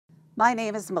My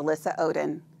name is Melissa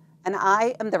Ohden, and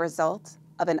I am the result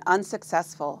of an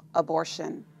unsuccessful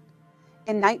abortion.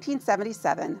 In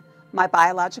 1977, my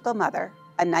biological mother,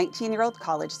 a 19-year-old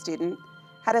college student,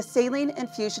 had a saline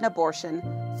infusion abortion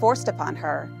forced upon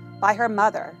her by her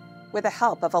mother with the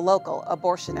help of a local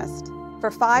abortionist.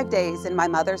 For 5 days in my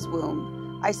mother's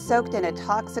womb, I soaked in a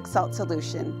toxic salt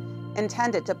solution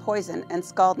intended to poison and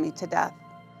scald me to death.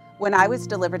 When I was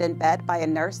delivered in bed by a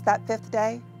nurse that 5th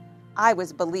day, I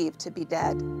was believed to be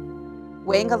dead.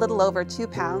 Weighing a little over 2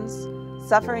 pounds,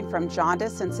 suffering from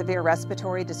jaundice and severe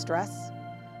respiratory distress,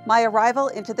 my arrival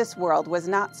into this world was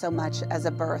not so much as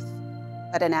a birth,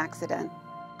 but an accident,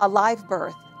 a live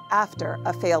birth after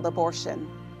a failed abortion.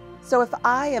 So if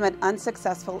I am an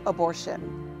unsuccessful abortion,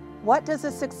 what does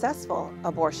a successful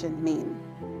abortion mean?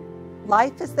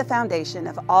 Life is the foundation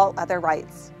of all other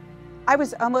rights. I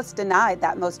was almost denied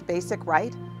that most basic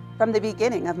right from the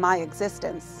beginning of my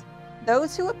existence.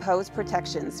 Those who oppose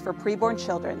protections for preborn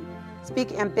children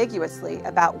speak ambiguously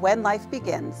about when life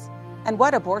begins and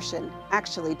what abortion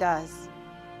actually does.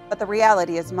 But the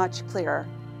reality is much clearer.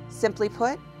 Simply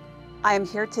put, I am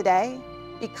here today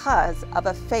because of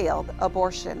a failed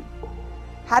abortion.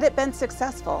 Had it been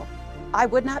successful, I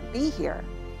would not be here.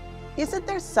 Isn't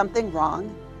there something wrong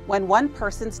when one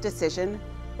person's decision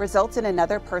results in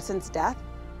another person's death?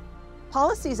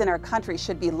 Policies in our country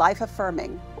should be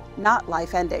life-affirming, not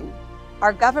life-ending.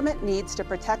 Our government needs to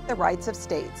protect the rights of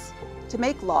states, to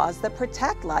make laws that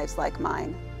protect lives like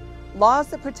mine, laws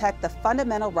that protect the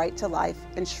fundamental right to life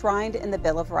enshrined in the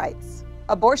Bill of Rights.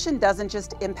 Abortion doesn't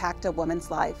just impact a woman's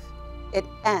life, it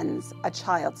ends a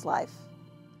child's life.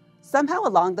 Somehow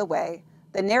along the way,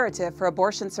 the narrative for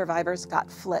abortion survivors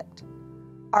got flipped.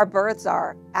 Our births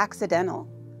are accidental,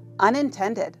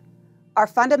 unintended. Our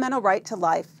fundamental right to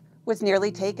life was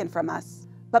nearly taken from us.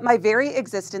 But my very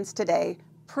existence today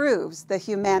proves the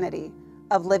humanity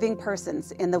of living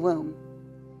persons in the womb.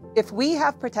 If we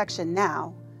have protection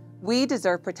now, we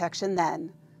deserve protection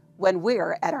then, when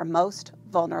we're at our most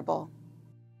vulnerable.